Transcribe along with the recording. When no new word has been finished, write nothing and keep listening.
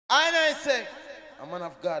And I say, a man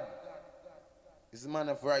of God is a man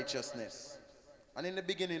of righteousness. And in the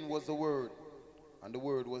beginning was the Word, and the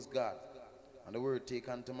Word was God. And the Word take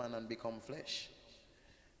unto man and become flesh.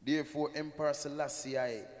 Therefore, Emperor Selassie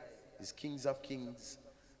is kings of kings,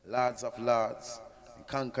 lords of lords, and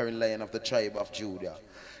conquering lion of the tribe of Judah.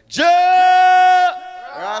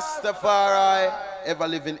 Rastafari, ever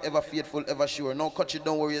living, ever faithful, ever sure. No cut it,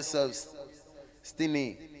 don't worry yourselves.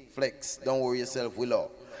 Stinny, Flex, don't worry yourself,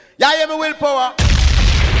 Willow. Yeah, hear me, Willpowa.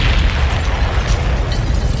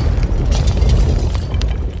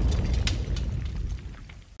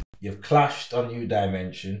 You've clashed on New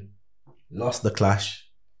Dimension, lost the clash,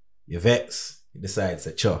 you vex, you decide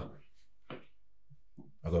to sure,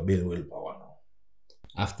 I got build Willpowa now.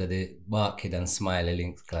 After the Barkid and Smiley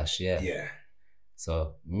Links clash, yeah. Yeah.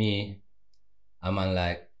 So me, a man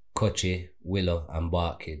like Kochi, Willow and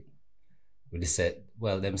Barkid, we just said,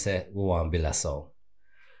 well, them say we want to build a song.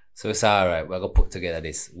 So it's alright, we're gonna put together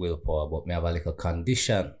this Willpowa, but me have a little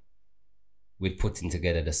condition with putting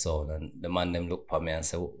together the song. And the man them look at me and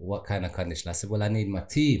say, what kind of condition? I said, well, I need my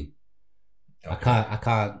team. Okay. I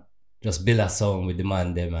can't just build a song with the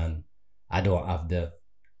man them and I don't have the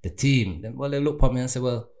team. Then, well, they look at me and say,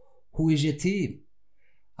 well, who is your team?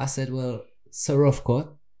 I said, well, Sir Roughcut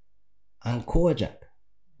and Kojak.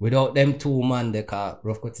 Without them two man, they call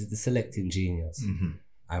Roughcut is the selecting genius. Mm-hmm.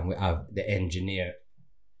 And we have the engineer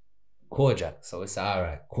Kojak. So it's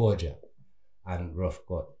alright, Kojak and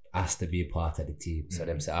Roughcut has to be part of the team. So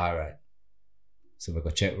them say, alright. So we go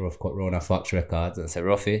check Roughcut round a Fox Records and say,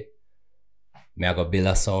 Ruffy, me I go build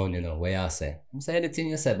a sound, you know, what you say? I say anything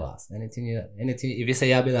you say, boss. Anything, if you say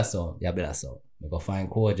you build a sound, you build a sound. We go find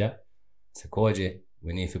Kojak. Say, Kojak,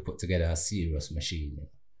 we need to put together a serious machine. You know?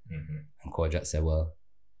 And Kojak said, well,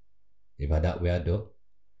 if that we are do,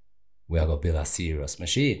 we are going to build a serious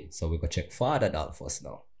machine. So we go check Father that first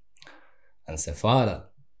now. And say, Father,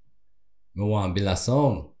 me want to build a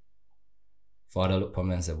sound. Father looked at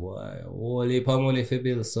me and said, boy, holy heap of money for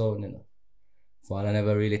build a sound, you know. Father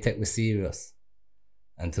never really take me serious.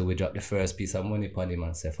 Until we drop the first piece of money upon him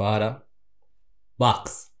and say, Father,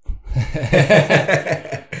 box.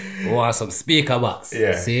 We want some speaker box.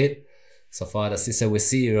 Yeah. See it? So Father, sister, we're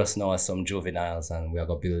serious now as some juveniles and we are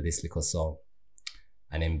going to build this little song.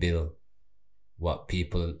 And then build what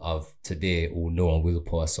people of today who know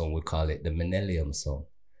Willpowa song would call it the Millennium song.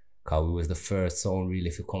 Because we was the first song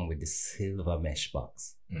really to come with the silver mesh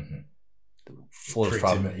box. Full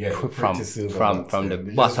from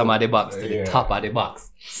the bottom of the box to the top of the box.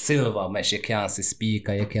 Silver mesh, you can't see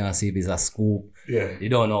speaker, you can't see if it's a scoop. Yeah. You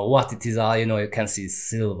don't know what it is, all you know, you can see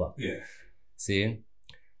silver. Yeah. See?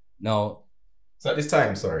 Now, so at this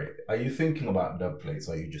time, sorry, are you thinking about dub plates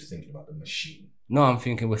or are you just thinking about the machine? no,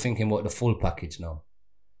 we're thinking about the full package now.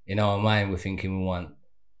 In our mind, we're thinking we want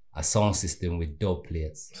a sound system with dub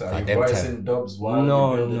plates. So are you voicing dubs while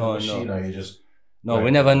you're building the machine or you just... No,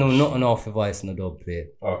 we never knew nothing of the voice in a dub plate.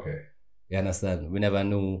 Okay. You understand? We never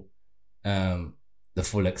knew the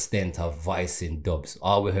full extent of voicing dubs.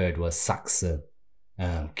 All we heard was Saxon,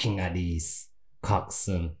 King Addies,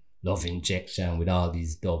 Coxon, Love Injection with all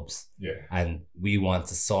these dubs. Yeah. And we want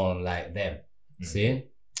to sound like them. See?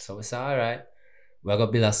 So we said, alright, we're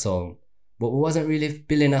gonna build a song. But we wasn't really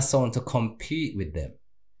building a song to compete with them.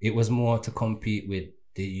 It was more to compete with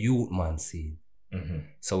the youth man scene.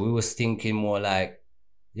 So we was thinking more like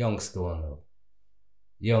Young Stone,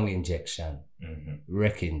 Young Injection,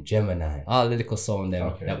 Wrecking, Gemini, all the little sound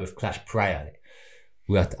them that we've clashed prior.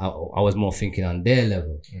 I was more thinking on their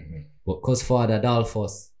level. But because Father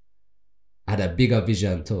Adolphus had a bigger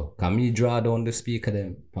vision too. Can me draw down the speaker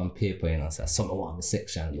them from paper, you know, so some want the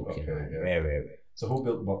section looking rare. So who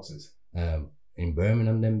built the boxes? In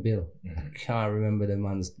Birmingham, them built. I can't remember the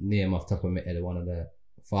man's name off the top of my head, one of the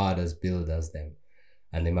father's builders them.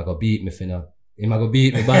 And they might go beat me for now. He might go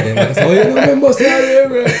beat me by them. I say, oh, you don't remember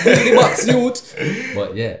the box, youth.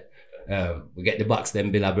 But yeah, we get the box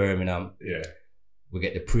then build at Birmingham. Yeah. We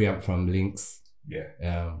get the preamp from Lynx.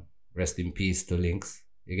 Yeah. Rest in peace to Lynx.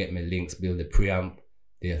 You get me, Lynx build the preamp,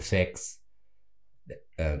 the effects.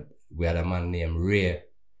 We had a man named Ray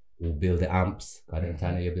who build the amps. Because them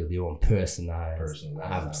time you build your own personalized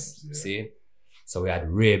amps. Yeah. See? So we had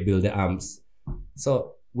Ray build the amps.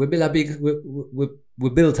 So we built we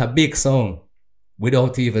built a big song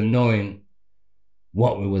without even knowing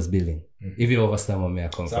what we was building. If you understand what I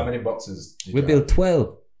come from. So how many boxes did we built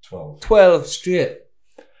 12. 12 straight.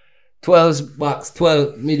 12 box,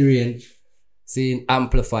 12 mid-range. Seeing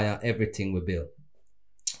amplifier, everything we built.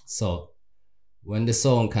 So when the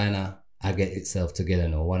song kinda get itself together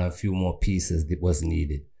now, one of a few more pieces that was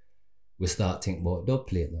needed, we start thinking about dub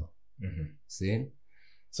plate now. See?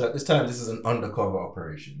 So at this time, this is an undercover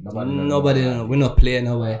operation. Nobody know. We're not playing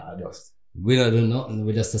away. Just. We don't do nothing.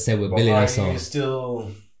 We just say we're But building a are song. you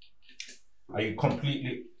still? Are you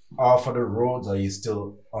completely off of the roads? Or are you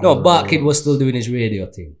still? On No, the Barkid roads? was still doing his radio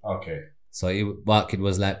thing. Okay. So Barkid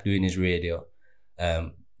was like doing his radio.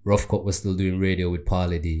 Rough Cut was still doing radio with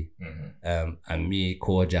Paulie D. And me,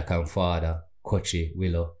 Kojak and Father, Kochi,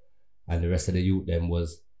 Willow, and the rest of the youth them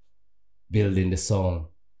was building the song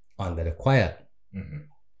under the quiet.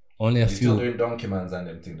 Only a few. Still doing Donkey Mans and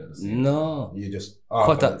them things at the same No. time? You just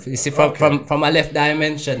Cut up. You see, from my left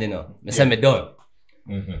dimension, you know, I say me done.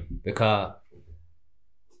 Because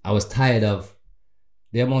I was tired of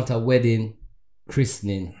the amount of wedding,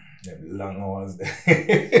 christening, long hours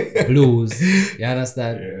there. blues, you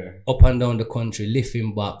understand? Yeah. Up and down the country,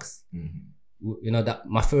 lifting box. You know, that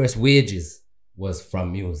my first wages was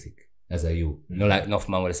from music as a youth. You know, like enough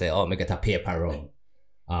man would say, oh, me get a paper round.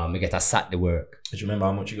 Me get a Saturday work. Do you remember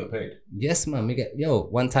how much you got paid? Yes, man.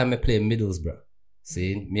 One time I played Middlesbrough.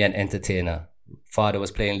 See, me and Entertainer. Father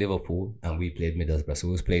was playing Liverpool and we played Middlesbrough. So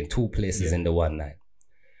we was playing two places in the one night.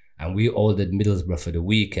 And we ordered Middlesbrough for the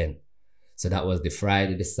weekend. So that was the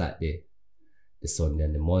Friday, the Saturday, the Sunday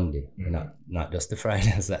and the Monday. Not just the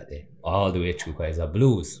Friday and Saturday. All the way through because it's a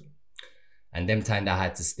blues. And them time I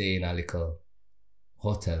had to stay in a little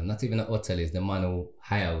hotel. Not even a hotel, it's the man who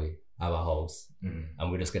hire we our house. And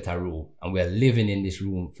we just get a room. And we're living in this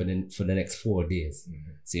room for the next 4 days.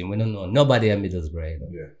 See, we don't know nobody in Middlesbrough. You know?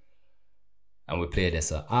 Yeah. And we played this.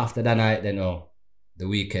 So after that night, you know, the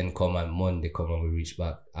weekend come and Monday come and we reach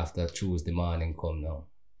back. After Tuesday morning come now.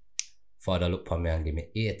 Father looked for me and give me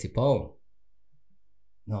 £80.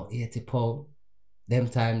 No, £80. Them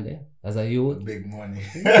time there, as a youth. Big money.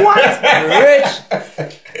 What?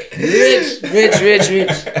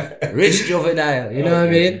 Rich juvenile. You know what I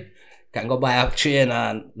mean? Can go buy a train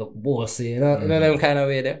and look bossy, you know them kind of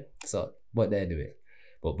way there. So, but they do it.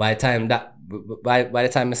 But by the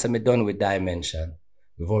time I say me done with Dimension,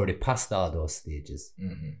 we've already passed all those stages.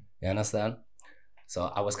 You understand?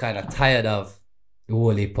 So I was kind of tired of the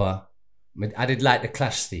whole heap of, I did like the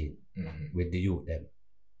clash scene with the youth them.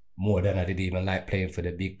 More than I did even like playing for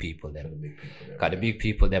the big people them. Because the big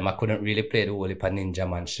people them, I couldn't really play the whole heap of Ninja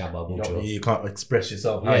Man, Shabba Bujo. You can't express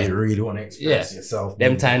yourself how you really want to express yourself.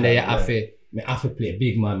 Them time there you have to play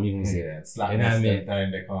big man music. Yeah, it's like you know what I mean?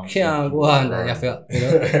 Time they can't go on. You have to, you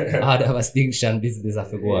know, all the distinction business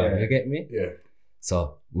have to go on. You get me? Yeah.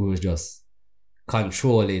 So we was just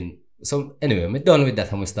controlling. So anyway, we're done with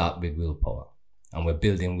that and we start with Willpowa. And we're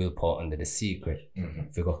building Willpowa under the secret.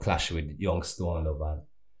 If we go clash with Young Stone Love.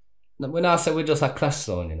 When I say we're just a clash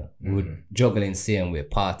zone, you know, we were juggling same way,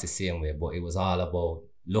 party same way, but it was all about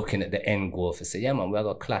looking at the end goal to say, yeah man, we're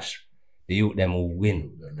gonna clash. The youth them will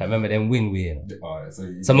win. I remember them win, you know.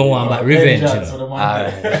 So I want about revenge, you know.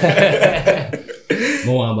 I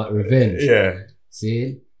want about revenge. Yeah.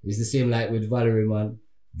 See? It's the same like with Valerie, man.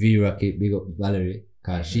 V-Rocket, big up Valerie.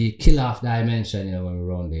 Cause she kill off Dimension, you know, when we were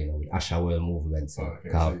around there, you know, with Asha Well movements.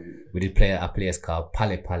 We did play at a place called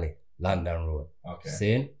Pally Pally, London Road. Okay.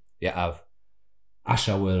 See? You have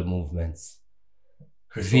Asha Well movements.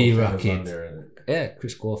 V-Rocket. Yeah,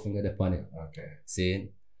 Chris Corfinger the panic. Okay. See?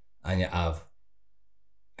 And you have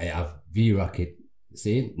V-Rocket.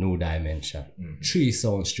 See? New Dimension. 3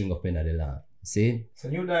 sounds string up in the land. See? So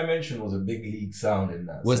New Dimension was a big league sound in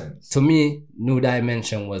that sense. To me, New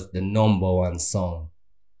Dimension was the #1 song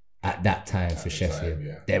at that time for Sheffield.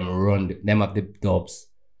 Them have the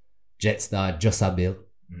dubs. Jetstar, Just a Bill.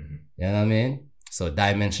 You know what I mean? So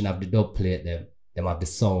Dimension have the dub plate them have the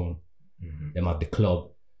sound, them have the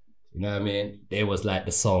club. You know what I mean? They was like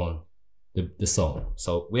the sound, the song.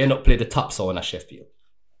 So we end up playing the top sound at Sheffield.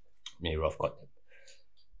 Me rough cut them.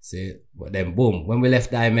 See, but then boom, when we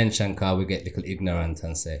left Dimension car, we get little ignorant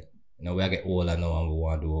and say, you know, we get older now and we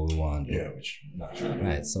want to do what we want to do. Yeah, which naturally.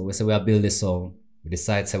 Right, so we say we are build this song. We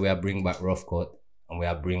decide say we are bring back Rough Cut and we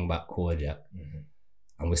are bring back Kojak.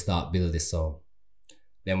 And we start build this song.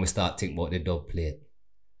 Then we start think about the dub plate.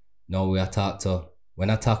 Now when I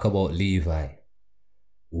talk about Levi,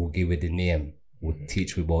 who give it the name, who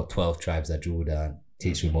teach me about 12 tribes of Judah and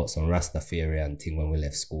teach me about some Rastafarian thing when we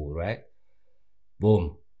left school, right?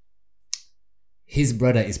 Boom. His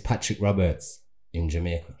brother is Patrick Roberts in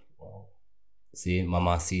Jamaica. Wow. See,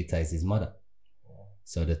 Mama Sita is his mother. Wow.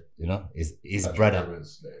 So that, you know, his brother.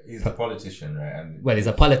 Roberts, he's a politician, right? Well, he's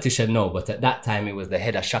a politician now, but at that time he was the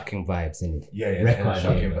head of Shocking Vibes, in it. Yeah, Record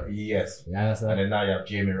Shocking Vibes. Yes. Yeah, and then now you have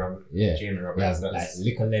Jamie Roberts. Yeah. Jamie Roberts. Yeah, like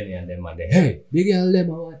Little Lenny and them man there. Hey, big girl,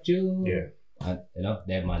 them I watch you. Yeah. And you know,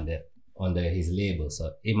 them man there under his label.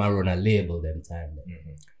 So he might run a label them time there.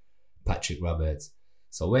 Patrick Roberts.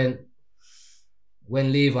 So when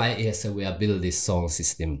when Levi here said we are build this sound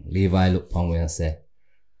system, Levi looked upon me and said,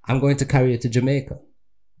 I'm going to carry you to Jamaica.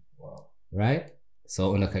 Wow. Right?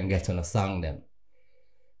 So you can get on a song then.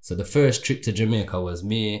 So the first trip to Jamaica was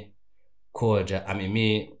me, Kochigad,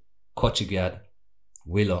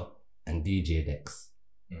 Willow, and DJ Dex.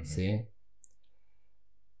 See?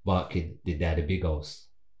 Bartkid did that at the big house.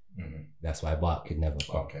 That's why Bartkid never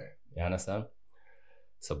come. Okay. You understand?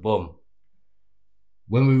 So boom.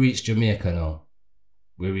 When we reached Jamaica now,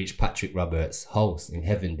 we reached Patrick Roberts' house in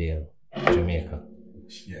Heavendale, Jamaica.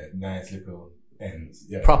 Yeah, nice little ends.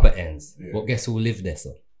 Yeah. Proper ends. Yeah. But guess who lived there,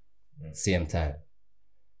 so? Same time.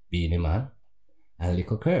 Beanie Man and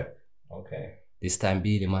Little Kirk. Okay. This time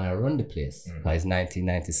Beanie Man I run the place. Because it's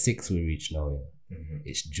 1996 we reached now.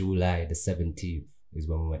 It's July the 17th is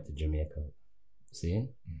when we went to Jamaica. See?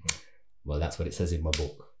 Well, that's what it says in my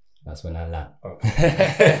book. That's when I land.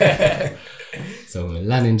 Okay. So we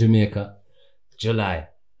land in Jamaica, July,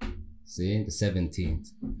 see, the 17th,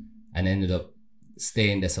 and ended up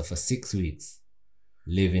staying there for 6 weeks,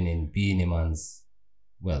 living in Beanie Man's,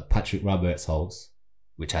 Patrick Roberts' house,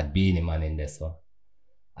 which had Beanie Man in there, so,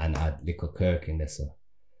 and had Little Kirk in there, so.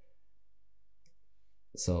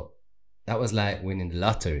 So that was like winning the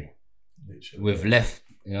lottery. Literally. We've left,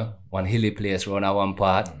 one hilly place around at one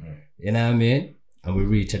part, you know what I mean? And we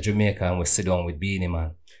reach Jamaica and we sit down with Beanie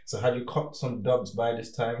Man. So had you caught some dubs by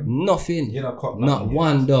this time? Nothing. You know, caught not nothing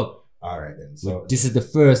one yet. dub. Alright then. So This is the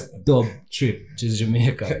first dub trip to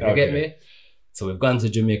Jamaica. You Okay. get me? So we've gone to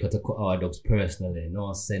Jamaica to cut our dubs personally,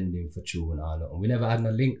 no sending for tune or nothing. We never had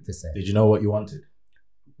no link to send. did you know what you wanted?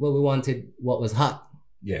 Well, we wanted what was hot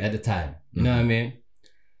at the time. You know what I mean?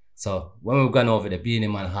 So when we've gone over the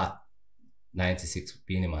Beanie Man hot, 96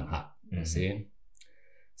 Beanie Man hot, you see?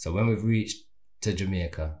 So when we've reached to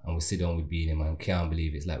Jamaica and we sit down with Beanie Man, can't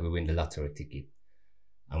believe it's like we win the lottery ticket.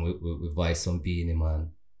 And we voice some Beanie Man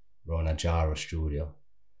around a Jara studio.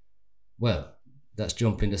 Well, that's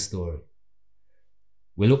jumping the story.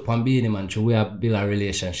 We look on Beanie Man, so we have built a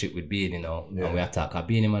relationship with Beanie now, and we attack.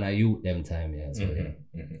 Beanie Man are youth them time, yeah. So,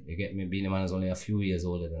 you get me? Beanie Man is only a few years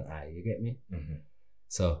older than I, you get me?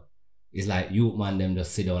 So it's like youth man them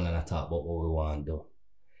just sit down and talk about what we want to do.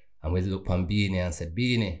 And we look on Beanie and said,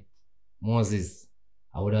 Beanie, Moses,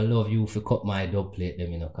 I would have loved you if you cut my dub plate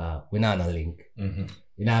them in a car. We're not on a link.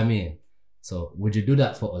 You know what I mean? So would you do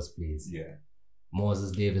that for us, please? Yeah.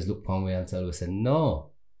 Moses Davis looked upon me and tell me, said,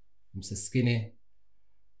 no. I said, Skinny,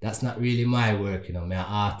 that's not really my work, I'm an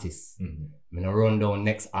artist. I'm gonna run down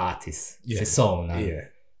next artist. For song. I'm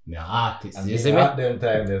an artist. And you see me? Them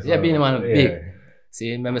time, Beanie Man big.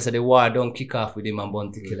 See, remember the war don't kick off with him and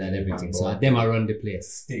Bounty Killer and everything. So them I run the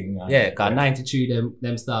place. Sting. Cause 93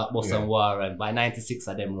 them start busting war, and by 96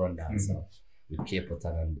 of them run down. So with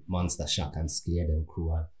Capleton and Monster Shock and Scare them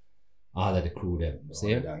crew and all of the crew them.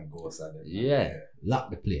 See? Lock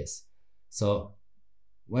the place. So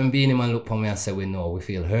when Beanie Man look on me and say we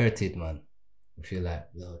feel hurted, man. We feel like,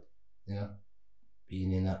 Lord,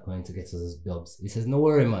 Beanie not going to get us as dubs. He says, no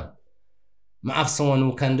worry, man. I have someone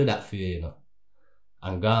who can do that for you,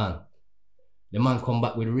 And gone. The man come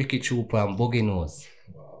back with Ricky Trooper and Boogie Nose.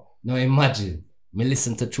 Wow. Now imagine, me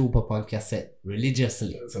listen to Trooper on cassette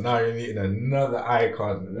religiously. So now you're meeting another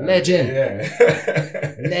icon. Legend.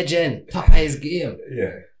 Yeah. Legend. Top of his game.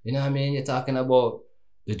 Yeah. You know what I mean? You're talking about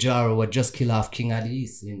the Jaro would just kill off King of the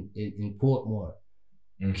East in Portmore.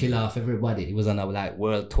 Kill off everybody. He was on a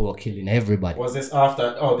world tour killing everybody. Was this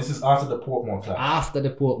after? Oh, this is after the Portmore clash. After the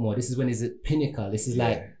Portmore. This is when he's at pinnacle. This is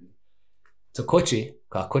like to Kochi,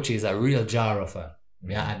 because Kochi is a real Jaro fan.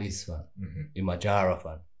 Me I had this fan. I'm a Jaro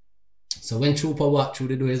fan. So when Trooper walked through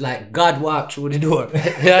the door, it's like God walked through the door.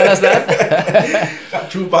 You understand? That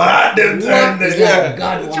Trooper had them time. It's like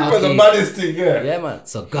God walked Trooper's the baddest thing, Yeah, man.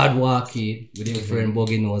 So God walked in with his friend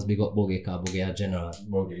Boogie Nose, big up Boogie, because Boogie a general.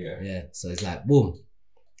 Boogie, Yeah. So it's like, boom.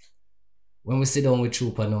 When we sit down with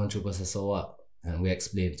Trooper now, and Trooper says, so what? And we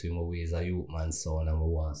explain to him what we is a youth man son and we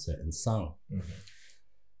want a certain song.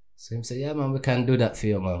 So him say, yeah, man, we can do that for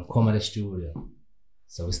you, man. Come to the studio.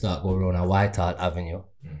 So we start going around a Whitehall Avenue,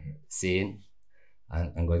 seeing,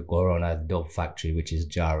 and go around a dub factory, which is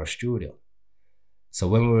Jara Studio. So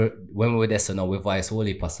when we were there, so now we voiced whole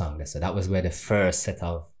heap of songs there. So that was where the first set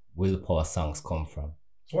of Willpowa songs come from.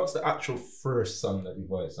 So what's the actual first song that you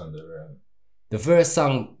voiced on the first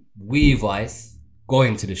song we voiced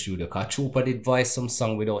going to the studio, because Trooper did voice some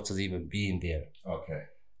song without us even being there. Okay.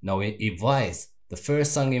 Now he voiced, the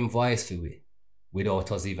first song he voiced for we,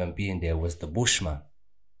 without us even being there, was The Bushman.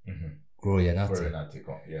 Grow Your Natty.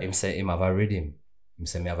 Him say him have a rhythm. Him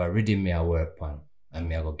say me have a rhythm me I work on, and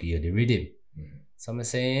me I go give you the rhythm. So me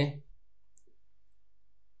say,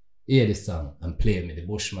 hear this song and play me the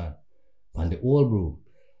Bushman on the old broom.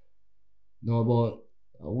 No, about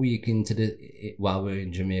a week into while we're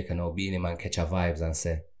in Jamaica now, Beanie Man catch our vibes and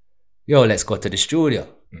say, yo, let's go to the studio.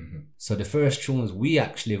 So the first tunes we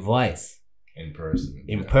actually voice in person.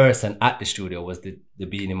 Person at the studio was the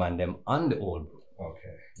Beanie Man them on the old broom.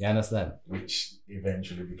 Okay. You understand? Which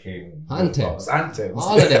eventually became anthems.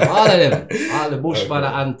 All of them. All the Bushman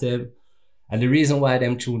are anthem. And the reason why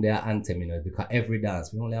them tune their anthem, you know, is because every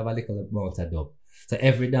dance, we only have a little amount of dub. So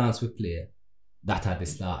every dance we play, that at the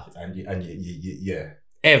start. And you yeah.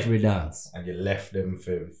 Every dance. And you left them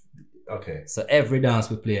for, okay. So every dance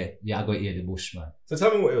we play, you are going to hear the Bushman. So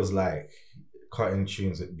tell me what it was like cutting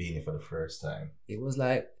tunes with Beanie for the first time. It was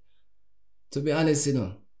like, to be honest, you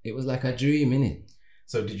know, it was like a dream, innit?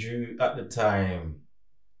 So did you, at the time,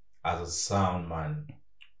 as a sound man,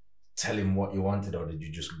 tell him what you wanted, or did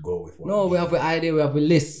you just go with what? No, we have an idea, we have a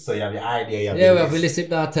list. So you have your idea, you have we have a list. If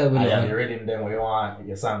not tell me, you have your rhythm, them what you want,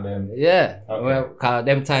 you sound them. Yeah. Okay. Well, cause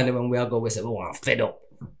them time when we go, we say we want fed up.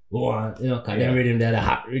 We want, you know, cause them rhythm, they're the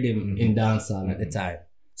hot rhythm in dancehall at the time.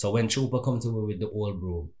 So when Trooper come to me with the old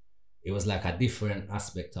broom, it was like a different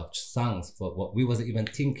aspect of songs for what we wasn't even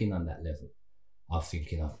thinking on that level of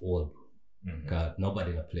thinking of old broom. Cause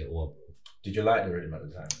nobody not play old broom. Did you like the rhythm at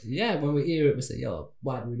the time? Yeah, when we hear it, we say, yo,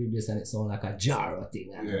 what rhythm this, and it sound like a jar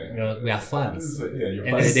thing. And, you know, we are fans. So, yeah, you're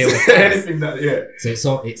fans. Anything that, yeah.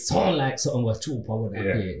 So it sound like something was Trooper would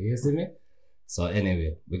have played. You see me? So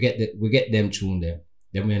anyway, we get them tuned them.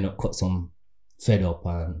 Then we end up cut some fed up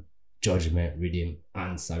and judgment rhythm,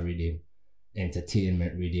 answer rhythm,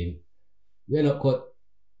 entertainment rhythm. We end up cut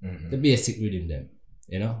the basic rhythm them,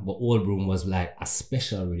 you know. But old broom was like a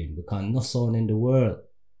special rhythm because no sound in the world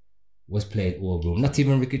was playing old broom. Not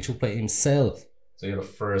even Ricky Trooper himself. So you're the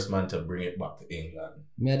first man to bring it back to England.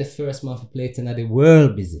 Me are the first man to play it in the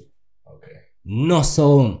world, busy. Okay. No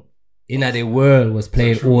sound in the world was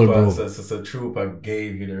playing old broom. So Trooper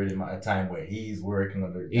gave you the rhythm at a time where he's working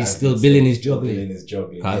on the. He's still building his juggling.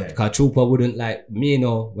 Because Trooper wouldn't like me, you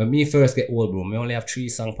know. When me first get old broom, we only have 3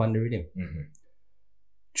 songs on the rhythm.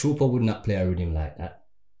 Trooper would not play a rhythm like that.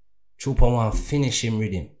 Trooper want finishing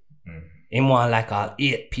rhythm. He want like a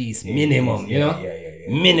 8-piece minimum, you know?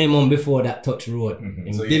 Minimum before that touch road.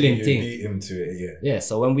 In so building you thing. beat him to it, yeah. Yeah,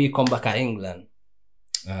 so when we come back at England,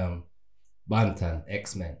 Bantan,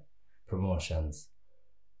 X-Men, promotions.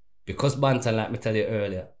 Because Bantan, like me tell you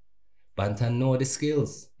earlier, Bantan know the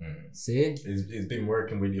skills. See? He's been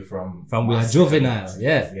working with you from we are juvenile,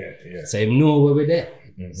 yeah. So him know where we're there.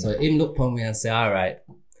 So him look upon me and say, alright,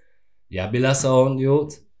 you build a sound,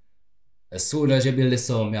 youth. As soon as you build the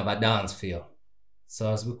sound, we have a dance for you.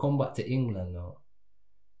 So as we come back to England now,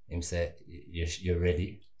 him say, you're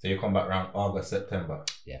ready. So you come back around August, September?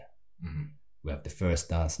 Yeah. We have the first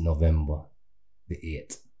dance November the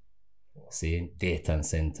 8th. See, Dayton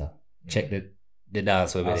Center. Check the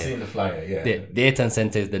dance over there. I've seen the flyer, yeah. Dayton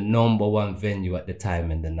Center is the #1 venue at the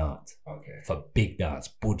time in the north. Okay. For big dance,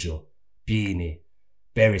 Bujo, Beanie,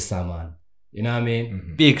 Berry Salmon. You know what I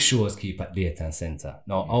mean? Big shows keep at Dayton Center.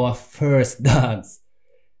 Now our first dance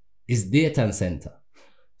is Dayton Center.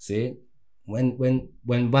 See? When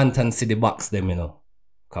Bantan see the box them, you know,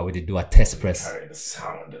 cause we did do a test press. Carry the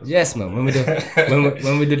sound as yes, man. When we do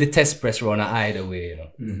when we do the test press run either way, you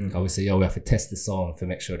know. Cause we say, yo, we have to test the sound to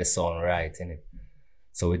make sure the sound right, innit?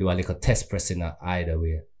 So we do a little test press in either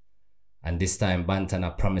way. And this time Bantan I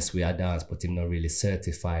promised we a dance, but him not really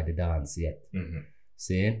certify the dance yet.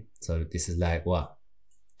 See? So this is like what?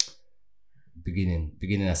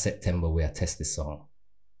 Beginning of September we are test the song.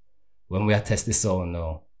 When we are test the song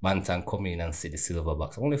now, Bantan come in and see the silver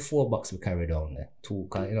box. Only 4 boxes we carry down there. 2,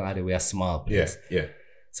 you know how they were a small place. Yeah.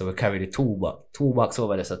 So we carry the 2 box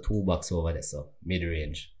over there, so 2 box over there, so mid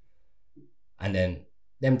range. And then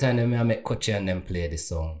them time them I make Kochi and them play the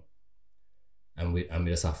song. And we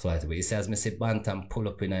just have flight away. He says me see Bantan pull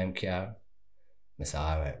up in him car. I say,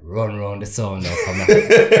 alright, run round the sound now, come on.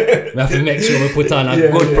 We have to make sure we put on a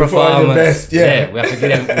good performance. Best, we have to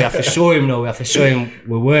get him, we have to show him now, we have to show him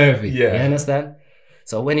we're worthy. You understand?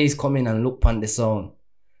 So when he's coming and look on the sound,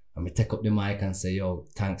 and we take up the mic and say, yo,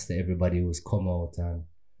 thanks to everybody who's come out and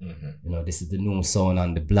you know, this is the new sound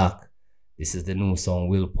on the block. This is the new song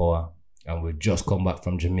Willpowa. And we just come back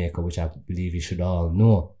from Jamaica, which I believe you should all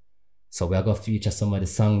know. So we are gonna feature some of the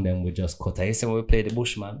song then we just cut. I say when we play the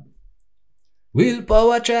Bushman.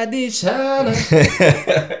 Willpowa tradition.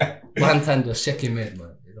 Bantan just shake him head,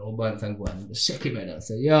 man. You know, Bantan go and just shake him head and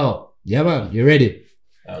say, yo, yeah man, you ready?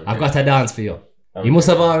 Okay. I got a dance for you. Okay. You must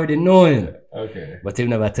have already known. Okay. But he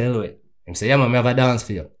never tell it. Him say, yeah man, we have a dance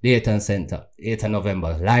for you. Dayton Center, 8th of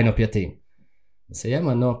November. Line up your thing. I say, yeah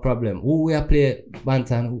man, no problem. Who we are play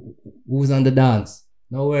Bantan? Who's on the dance?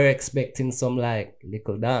 Now we're expecting some like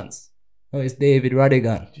little dance. No, it's David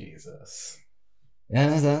Radigan. Jesus. You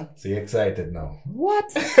understand? So you're excited now?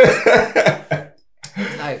 What?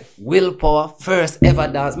 Like Willpowa, first ever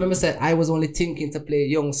dance. Remember I said I was only thinking to play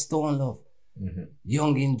Young Stone Love.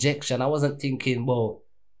 Young Injection. I wasn't thinking about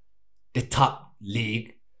the top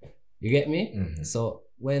league. You get me? So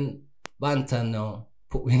when Bantan now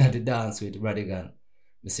put me in the dance with Radigan,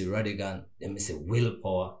 I say Radigan, then I say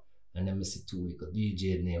Willpowa, and then I see two little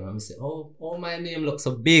DJ name. And I say, oh, my name looks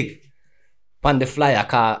so big. On the fly, I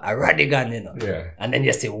call a Radigan, you know. Yeah. And then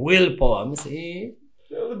you say Willpowa. I say,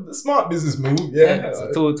 the smart business move. Yeah.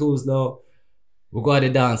 So tools now. We go to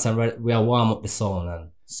the dance and we are warm up the sound and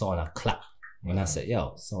sound a clap. And I say,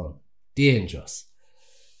 yo, sound dangerous.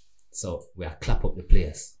 So we are clap up the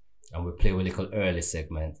place and we play with a little early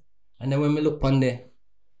segment. And then when we look on the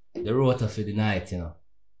rota for the night, you know,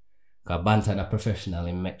 because Bantan are professional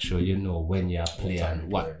and make sure you know when you are playing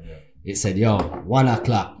and what. Yeah. It said, yo, 1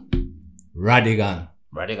 o'clock, Radigan.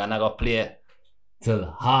 Radigan I go play till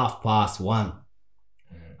 1:30.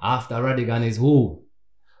 After Radigan is who?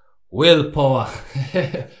 Willpowa.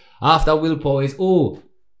 After Willpowa is who?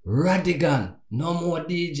 Radigan. No more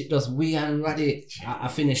DJ, just we and Radi. I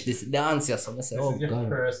finished this dance here. So I said, oh God.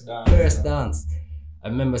 First dance. I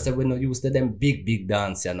remember I said we're not used to them big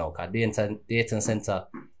dance, you know, because data center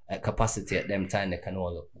capacity at them time they can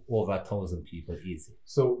hold over 1,000 people easy.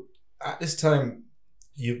 So at this time,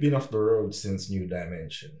 you've been off the road since New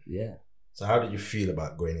Dimension. Yeah. So how did you feel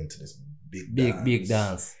about going into this big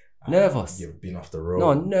dance? Nervous. You've been off the road.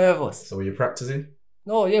 No, nervous. So were you practicing?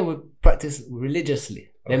 No, yeah, we practice religiously.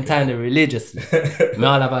 Them time they religiously. We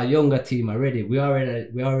all have a younger team already. We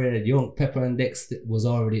already young. Pepper and Dex was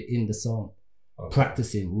already in the song.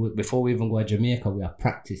 Practicing. Before we even go to Jamaica, we have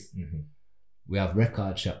practice. We have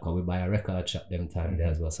record shop because we buy a record shop them time there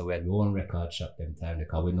as well. So we had our own record shop them time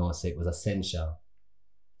because we know it was essential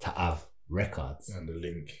to have records. And the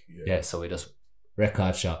link. Yeah, so we just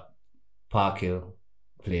record shop, Park Hill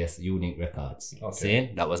place, Unique Records. Okay.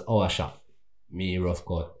 See? That was our shop. Me, Rough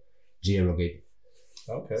Cut, J Rugged.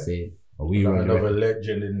 Okay. See? We run another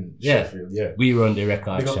legend in Sheffield. Yeah. We run the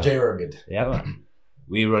record shop. J Rugged. Yeah, man.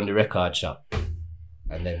 We run the record shop.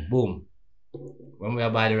 And then boom. When we are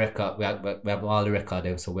by the record, we have all the record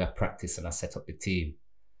them, so we are practicing and I set up the team.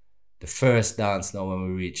 The first dance now when we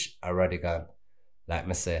reach a Radigan, like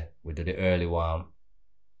I say, we do the early warm.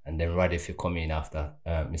 And then right if you come in after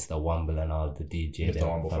Mr. Wamble and all the DJ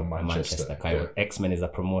from Manchester. Yeah. X-Men is a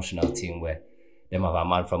promotional team where them have a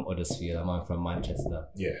man from Huddersfield, a man from Manchester.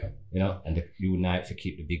 Yeah. You know, and they unite to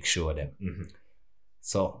keep the big show them.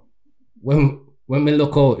 So when we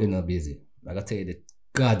look out, you know, busy, I gotta tell you the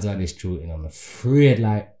God's honest truth, you know, I'm afraid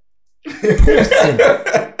like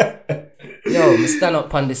yo, we stand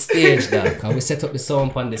up on the stage there, cause we set up the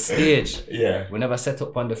sound on the stage. Yeah. We never set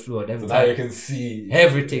up on the floor. So now you can see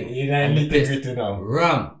everything. You know, nitty-gritty now.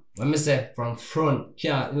 Ram. When me say from front,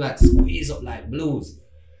 can't like squeeze up like blues.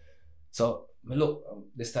 So me look,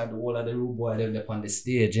 this time the whole of the rude boy them up on the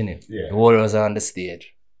stage, innit? Yeah. The whole was on the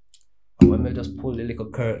stage. And when we just pull the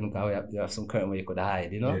little curtain, cause you have some curtain where you could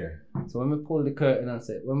hide, you know? Yeah. So when we pull the curtain and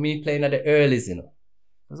say, when we playing at the earlies, you know,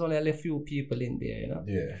 there's only a few people in there, you know?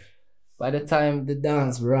 Yeah. By the time the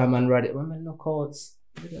dance ram and ready, when I look out,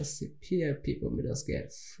 we just see peer people, we just get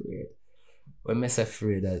afraid. When I say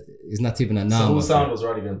afraid, that it's not even a normal. So whose sound was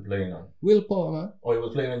Radigan playing on? Willpowa, man. Oh, he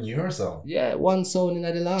was playing on your sound? Yeah, one sound in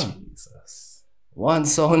the land. Jesus. One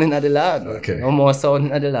sound in the land. Okay. No more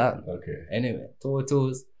sound in the land. Okay. Anyway,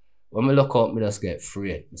 twos. When I look out, I just get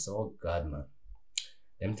afraid. I say, oh God, man.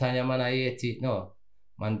 Them time your man are 80, no.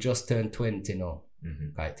 Man just turned 20 now.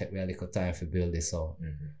 It take me a little time to build this song.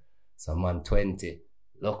 So man 20,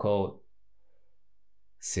 look out.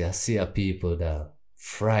 I see a people that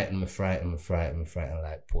frighten me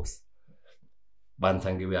like puss.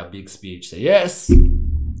 Bantan give me a big speech. Say, yes,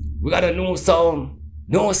 we got a new sound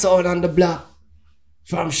on the block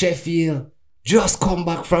from Sheffield. Just come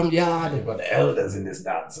back from yard. You've got the elders in this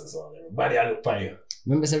dance as well. Everybody I look for you.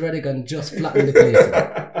 Remember say Radigan just flatten the place.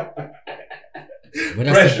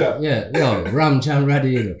 Pressure. Yo, Ram Jam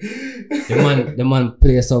Raddy, you know. The man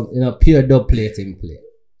play some, you know, pure dub plate him play.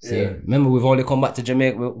 See, remember we've only come back to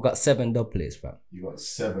Jamaica, we've got 7 dub plates, fam. You got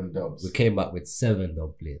 7 dubs. We came back with 7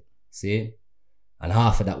 dub plates. See? And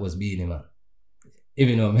half of that was Beanie Man. If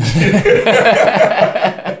you know me.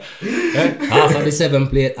 Half of the 7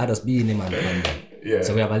 plate I just Beanie Man. Yeah.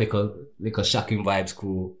 So we have a little Shocking Vibes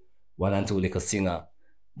crew, 1 and 2 little singer.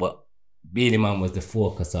 But Beanie Man was the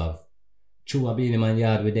focus of true a Beanie Man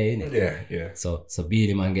yard with there, innit? Yeah. So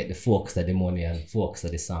Beanie Man get the focus of the money and focus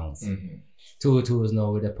of the songs. Mm-hmm. Two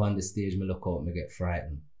now with up on the stage, me look out, me get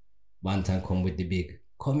frightened. One time come with the big,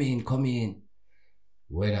 come in.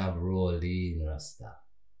 When I've rolled in, Rasta,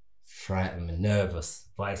 frightened me, nervous,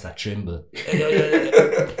 voice I tremble.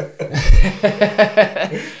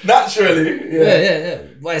 Naturally. Yeah.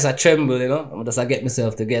 Voice I tremble, you know. I just get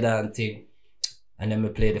myself together and think. And then we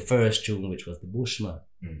play the first tune, which was the Bushman.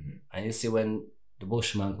 Mm-hmm. And you see when the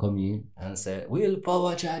Bushman come in and say,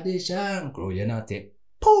 Willpowa tradition, grow you not take,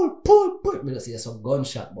 pull. Me just hear some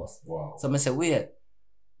gunshot boss. Wow. So I say, wait,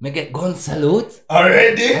 me get gun salute.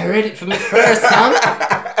 Already? I read it for my first song.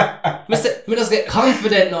 Me just get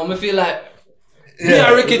confident now. Me feel like, me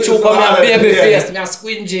a Ricky Chupa, me a baby face, me a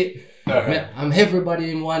squingy. I'm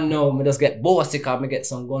everybody in one now. Me just get bossy cause me get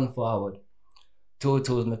some gun forward. Two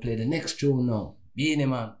me play the next tune now. Beanie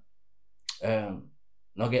Man.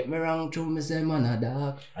 Now get me wrong, true, me say man a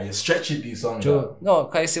dog. Are you stretching these songs? True. No,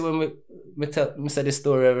 cause you see when me said this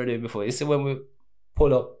story every day before. You see when we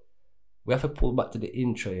pull up, we have to pull back to the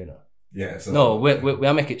intro, you know. Yeah. So no, we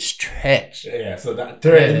make it stretch. Yeah. So that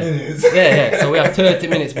 30 minutes. Yeah. So we have 30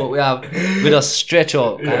 minutes, but we just stretch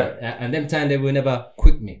out. And them time they will never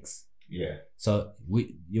quick mix. Yeah. So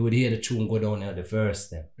you would hear the tune go down at the verse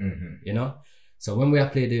then. Mm-hmm. You know. So when we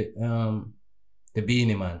play the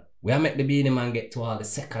Beanie Man, we make the Beanie Man get to all the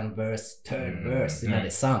second verse, third verse in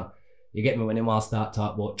the song. You get me when them all start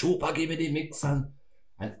talk about Chupa give me the mix and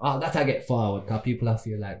all that I get forward because people I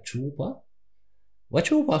feel like Chupa. What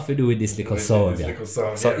Chupa have to do with this little song?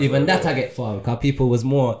 So even that I get forward because people was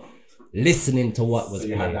more listening to what was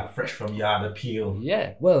you playing. had that fresh from yard appeal.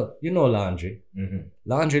 Yeah, well, you know Laundry. Mm-hmm.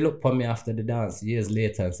 Laundry looked for me after the dance years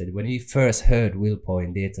later and said when he first heard Willpowa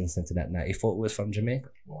in Dayton Center that night, he thought it was from Jamaica.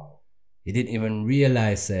 Wow. He didn't even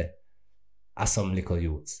realize as some little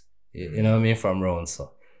youths. You know what I mean? From round,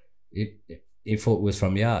 so he thought it was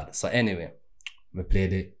from yard. So anyway, we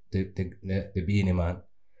played the Beanie Man.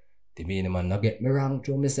 The Beanie Man, not get me wrong,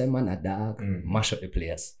 true, me say man a dog. Mash up the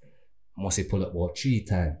place. Must he pull up about 3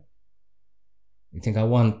 times. You think I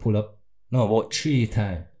want pull up? No, about 3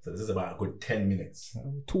 times. So this is about a good 10 minutes.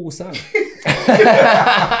 2 songs.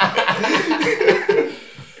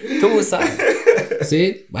 2 songs.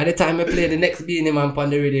 See, by the time I play the next Beanie Man on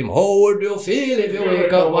the rhythm, how would you feel if you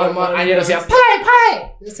wake up one more and you just say,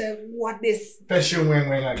 pie? You say, what this? Pressure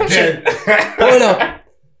wing again. Pull up.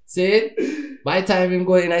 See, by the time him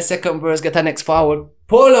go in a second verse, get a next forward,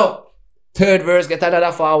 pull up. Third verse, get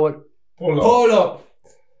another forward, pull up.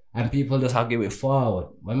 And people just have to give it forward.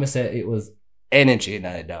 When I say it was energy in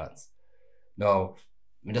the dance, no,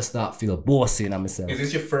 I just start feel bossy in myself. Is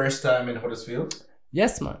this your first time in Huddersfield?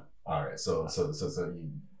 Yes, man. Alright, so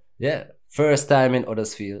you... Yeah, first time in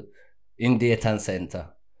Huddersfield, in Dayton Center.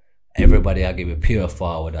 Everybody I give it pure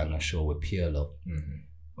forward on the show with pure love. Mm-hmm.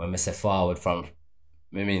 When I say forward from,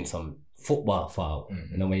 I mean some football forward.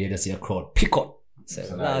 Mm-hmm. You know, when you just see a crowd pick up. Say,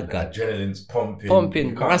 so God. Adrenaline's pumping.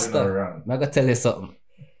 Pumping, Rasta. I'm gonna tell you something.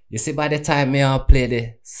 You see, by the time me all play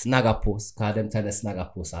the snagger post, cause them tell the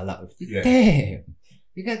snagger post a lot. Yeah. Damn,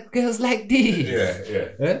 you got girls like these.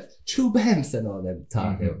 Yeah. True bands and all them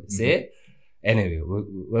talk. Mm-hmm. See? Anyway,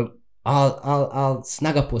 we all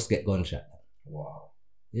snagger post get gunshot. Wow.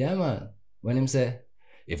 Yeah, man. When him say,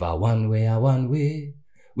 if I one way,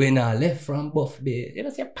 we not left from both day. You know,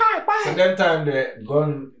 say, pie. So that time the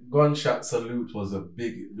gunshot salute was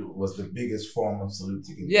the biggest form of salute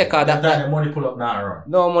you can get. Yeah, cause that money pull up now run.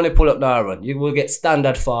 No money pull up now run. You will get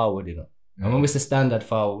standard forward, you know. Mm-hmm. And when we say standard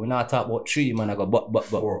forward, we not talk about 3 man. I go but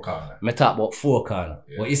 4 corner. Me talk about 4 corner.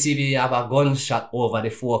 Yeah. But you see, if you have a gunshot over the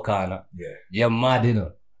 4 corner, you're mad, you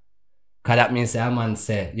know. Cause that means a man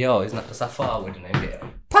say, yo, it's not just a forward, you know.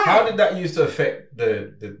 How did that used to affect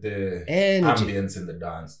the ambience in the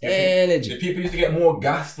dance? Energy. The people used to get more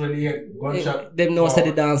gassed when they get gunshot. Them know say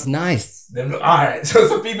the dance nice. Alright,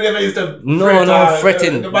 so people never used to no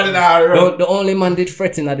fretting. Nobody know the only man did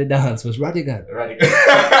fretting at the dance was Radigan.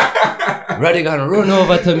 Radigan run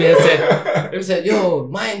over to me and said, yo,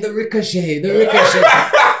 mind the ricochet.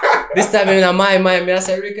 This time in my mind, me I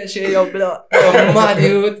said, ricochet your blood. You're mad,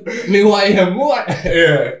 youth. Me why him what?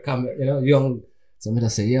 Yeah. Come, you know, young. So me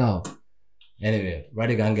just say, yo. Anyway,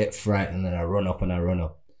 Radigan get frightened and I run up.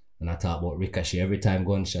 And I talk about ricochet. Every time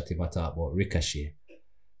gunshot him, I talk about ricochet.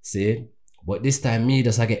 See? But this time me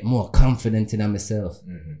I get more confident in myself.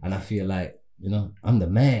 Mm-hmm. And I feel like, you know, I'm the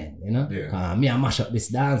man, you know? Yeah. Me I mash up this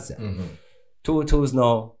dance. Mm-hmm. 2-2s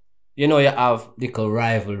now. You know, you have little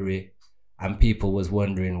rivalry. And people was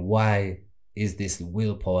wondering why is this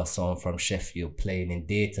Willpowa song from Sheffield playing in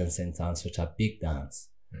Dayton Center on such a big dance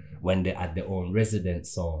when they had their own resident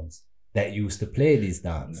songs that used to play these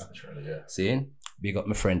dance. Naturally, yeah. See? Big up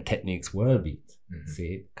my friend Techniques World Beat.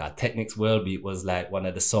 See? Cause Techniques World Beat was like one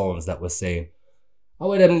of the songs that was saying,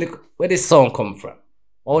 where this song come from?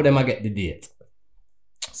 All them I get the date.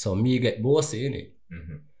 So me get bossy in it.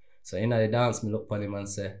 So in the dance, me look on him and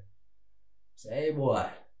say, hey boy,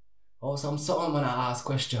 some song man I ask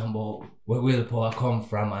question about where Willpowa come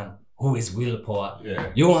from and who is Willpowa?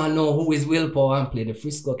 Yeah. You wanna know who is Willpowa and play the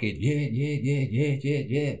Frisco Kid?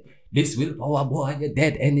 Yeah. This Willpowa boy, you're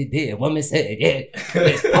dead any day. What me say? Yeah,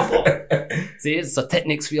 let's pop up. See, so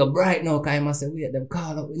Techniques feel bright now. Cause I must say, wait, them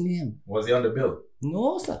call up with name. Was he on the bill?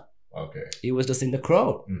 No, sir. Okay. He was just in the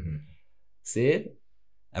crowd. See?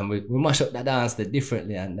 And we mash up the dance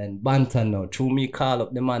differently. And then Bantan now, through me call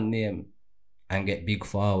up the man name and get big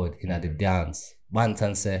forward in the dance.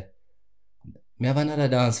 Bantan say, me have another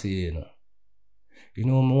dance for you, you know. You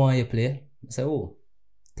know me want you play? I say, oh,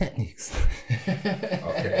 Techniques.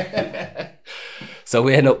 Okay. So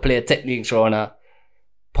we end up playing Techniques around a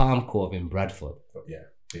Palm Cove in Bradford. Yeah.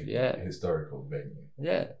 Big historical venue.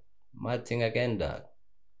 Yeah. Mad thing again, dog.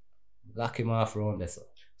 Lock him off around there.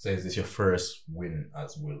 So is this your first win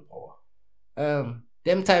as Willpowa?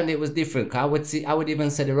 Them time it was different. I would even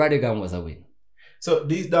say the Radigan was a win. So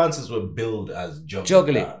these dances were billed as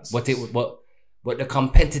juggling, dances. but the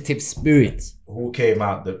competitive spirit. Who came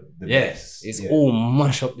out the best? It's all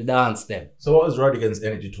mash up the dance them. So what was Radigan's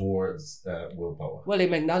energy towards Willpowa? Well,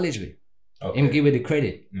 him acknowledge me. Okay. Him give me the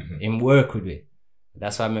credit. Him work with me.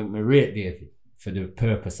 That's why I rate David for the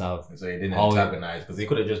purpose of. So he didn't antagonize because he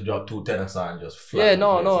could have just dropped 2 tenors and just flat. Yeah,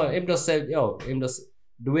 no. Him just said,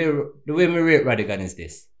 the way we rate Radigan is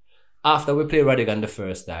this. After we play Radigan the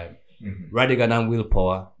first time, Radigan and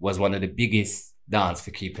Willpowa was one of the biggest dance for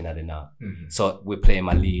keeping at the now. So we play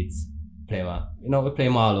my leads, we play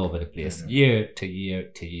them all over the place, year to year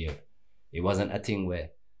to year. It wasn't a thing where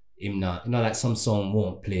him not, like some song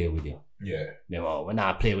won't play with you. Yeah. When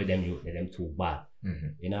I play with them, them too bad.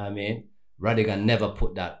 You know what I mean? Radigan never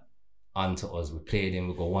put that onto us. We played him,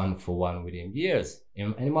 we go 1 for 1 with him years.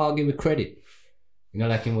 And him all give me credit.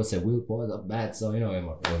 Like him would say, Willpowa's a bad song, him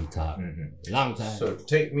on top. Long time. So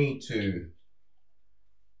take me to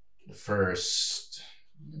the first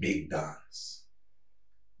big dance.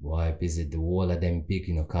 Why visit the wall of them big,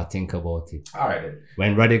 can't think about it. Alright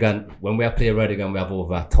then. When we play Radigan, we have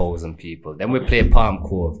over 1,000 people. Then we play Palm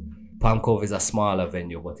Cove. Palm Cove is a smaller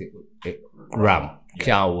venue, but it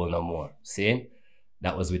can't hold no more. See?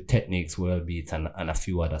 That was with Techniques, World Beat, and a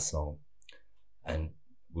few other songs. And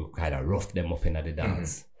we kind of roughed them up in the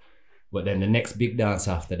dance. But then the next big dance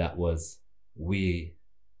after that was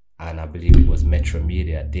and I believe it was Metro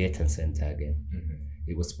Media Dayton Center again.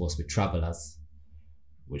 It was supposed to be Travelers,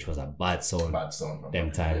 which was a bad song.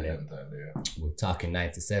 Them time. We're talking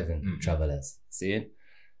 97 Travelers. See?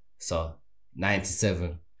 So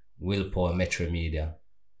 97 Willpowa Metro Media.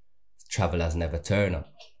 Travelers never turn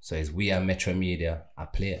up. So it's we and Metro Media a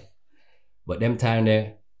play. But them time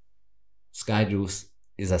there, Sky Juice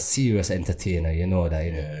is a serious entertainer, you know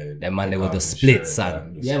that, Them man, they were the splits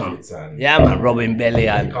and man, rubbing belly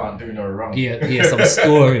and you can't do no wrong. Hear some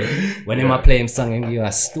story. When him a play him song and give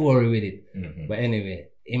a story with it. But anyway,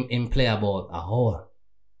 him play about a hour.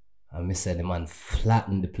 And me said the man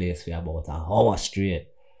flattened the place for about a hour straight.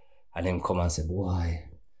 And him come and say, boy,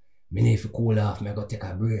 me need to cool off, me go take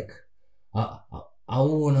a break. I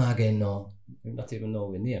won't know again now. You not even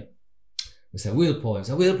know his name. We say Willpowa. He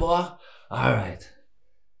say Willpowa? Alright.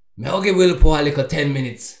 Me I'll give Willpowa like 10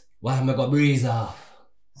 minutes while me go breeze off.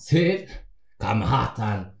 See it? Cause I'm hot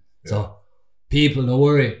and so people don't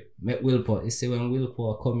worry. Make Willpowa. You see when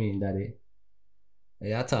Willpowa come in that day,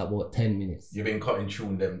 I talk about 10 minutes. You've been cutting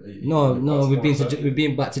tune them? No, we've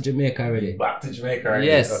been back to Jamaica already. Back to Jamaica already?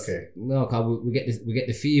 Yes. Okay. No, cause we get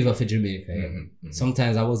the fever for Jamaica.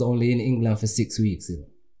 Sometimes I was only in England for 6 weeks.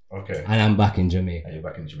 Okay. And I'm back in Jamaica. Are you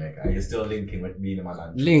back in Jamaica? Are you still linking with Beanie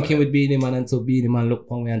Man? Linking with Beanie Man until Beanie Man look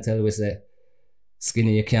on me and tell me say,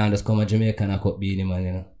 Skinny, you can't just come to Jamaica and I cut Beanie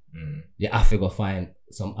Man, You have to go find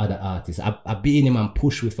some other artists. A Beanie Man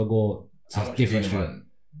push with a go to different Beanie Man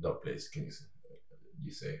dub plays, can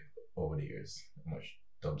you say over the years? How much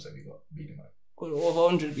dubs have you got, Beanie Man? Over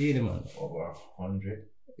 100 Beanie Man. Over 100?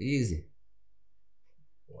 Easy.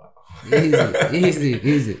 Wow.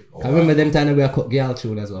 Easy. Wow. I remember them time we cut girl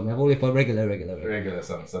tune as well. I've only put regular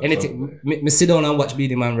songs. Anything. Me sit down and watch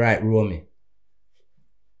Beanie Man write Romy.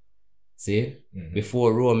 See?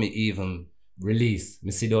 Before Romy even released,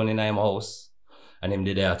 me sit down in my house and him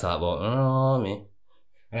did there talk about me.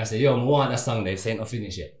 And I say, yo, I want that song there, say not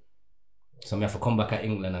finished yet. So I have to come back to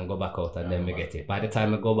England and go back out and then me get it. By the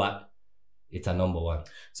time I go back, it's a number one.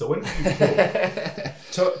 So when did you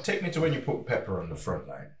put, take me to when you put Pepper on the front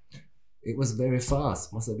line. It was very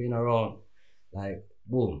fast. Must have been around, like,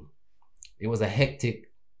 boom. It was a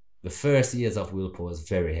hectic. The first years of Willpowa was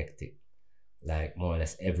very hectic. Like, more or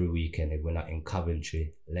less every weekend, if we're not in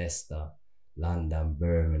Coventry, Leicester, London,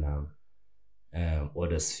 Birmingham,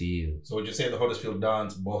 Huddersfield. So would you say the Huddersfield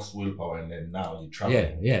dance, boss Willpowa, and then now you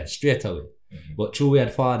travel? Yeah, straight away. But true, we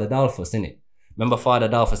had Father Dolphus, innit? Remember Father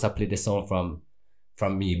Dolphus, I played the song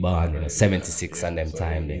from me born, you know, 76 and them so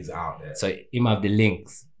time. He's out there. So him have the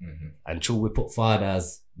links. And true, we put Father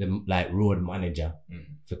as the like road manager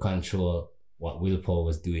to control what Willpowa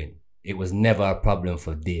was doing. It was never a problem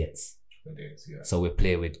for dates. So we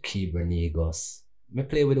play with Kibernegos. We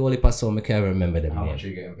play with Oli Paso, I can't remember them. How much are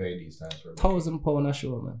you getting paid these times for? £1,000 a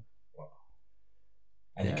show, man. Wow.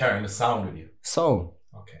 And you're carrying the sound with you? Sound.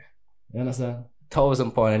 Okay. You understand?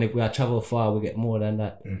 £1,000, and if we are travel far, we get more than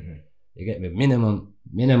that. You get me?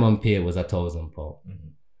 Minimum pay was £1,000.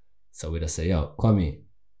 So we just say, yo, come in,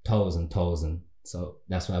 1,000. So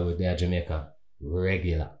that's why we're there, Jamaica,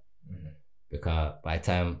 regular. Because by the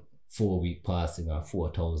time 4 weeks pass, you know,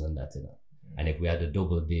 4,000 that, you know. And if we had the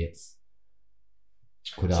double dates,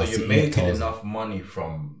 could so you're making enough money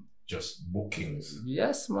from just bookings?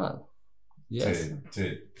 Yes, man. Yes.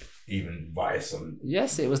 To even buy some.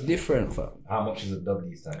 Yes, it was different. How much is a dub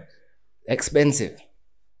these times? Expensive.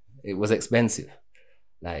 It was expensive.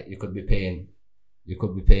 Like you could be paying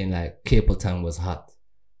like Capleton was hot.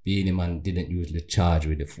 Beanie Man didn't usually charge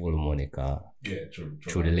with the full money car. Yeah,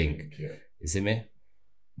 through the link. Yeah. You see me?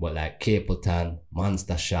 But like Capleton,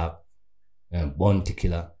 Monster Shop, Bounty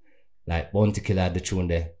Killer. Like Bounty Killer had the tune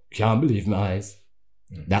there. Can't believe my eyes.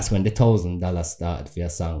 That's when the $1,000 started for your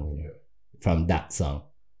song. You know? From that song.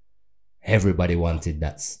 Everybody wanted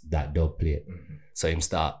that dub plate. So him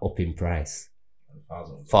start upping price.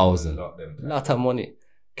 1,000. Lot of money.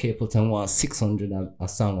 Capleton wants 600 a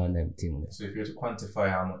song on them things. So if you were to quantify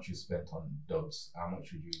how much you spent on dubs, how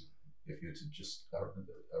much would you, if you were to just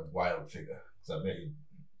a wild figure? Because I bet you,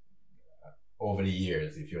 over the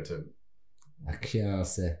years, if you were to, I can't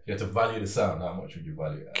say. If you had to value the sound, how much would you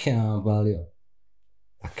value that? Can't value.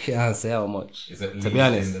 I can't say how much. To be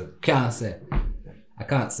honest, can't say. I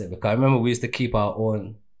can't say, because I remember we used to keep our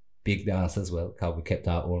own big dance as well, because we kept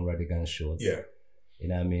our own Radigan shows. Yeah. You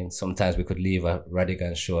know what I mean? Sometimes we could leave a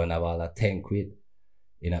Radigan show and have all like 10 quid.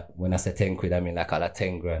 You know, when I say 10 quid, I mean like all like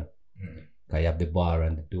 10 grand. Because you have the bar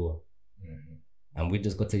and the door. And we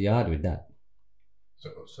just got to yard with that.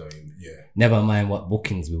 So yeah. Never mind what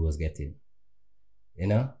bookings we was getting. You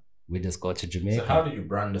know? We just go to Jamaica. So how did you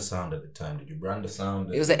brand the sound at the time? Did you brand the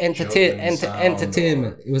sound? It was an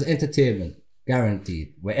entertainment. It was entertainment.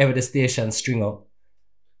 Guaranteed. Wherever the station string up.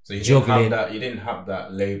 So you didn't have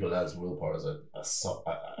that label as Willpowa as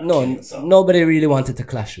a no, nobody really wanted to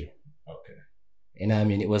clash with. Okay. You know what I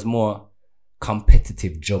mean? It was more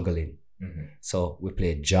competitive juggling. So we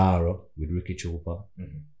played Jaro with Ricky Trooper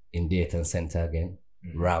in Dayton Center again.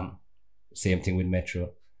 Ram. Same thing with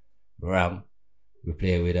Metro. Ram. We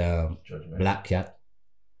play with Black Cat.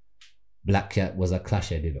 Black Cat was a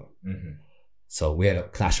clash, you know. So we had a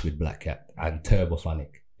clash with Black Cat and Turbophonic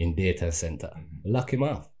in Dayton Center. Lock him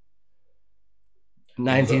off.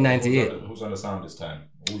 1998. Who's on the sound this time?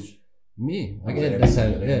 Me. Again, that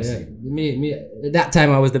time. Yeah. Me. That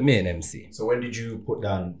time I was the main MC. So when did you put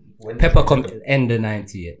down? Pepper come end of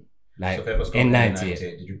 98. Like so in 98.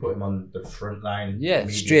 Did you put him on the front line? Yeah,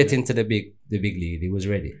 straight into the big league. He was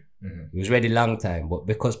ready. He was ready long time, but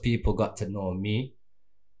because people got to know me,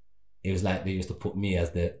 it was like they used to put me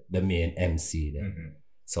as the main MC then.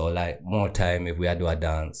 So like more time if we had to do a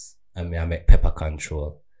dance and I make Pepper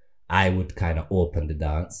control, I would kind of open the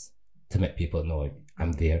dance to make people know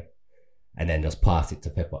I'm there, and then just pass it to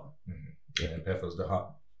Pepper. Yeah, and Pepper's the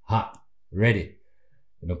hot, ready.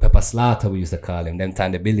 You know, Pepper Slaughter we used to call him. Them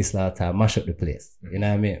time the Billy Slaughter mash up the place. You know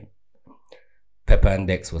what I mean? Pepper and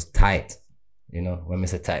Dex was tight. You know, when I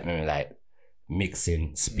say tight, I mean like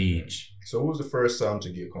mixing, speech. So who was the first sound to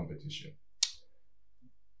get competition?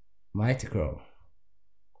 Mighty Crow.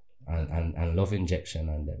 And Love Injection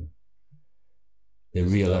and them. The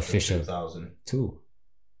real official 2002.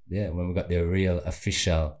 Yeah, when we got the real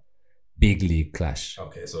official big league clash.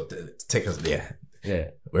 Okay, so take us there.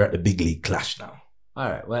 Yeah. We're at the big league clash now.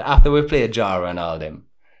 Alright, well after we played Jara and all them,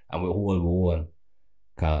 and we won.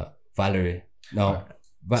 Cause Valerie. No.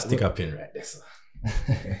 Stick a pin right there, sir.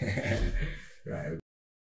 Right.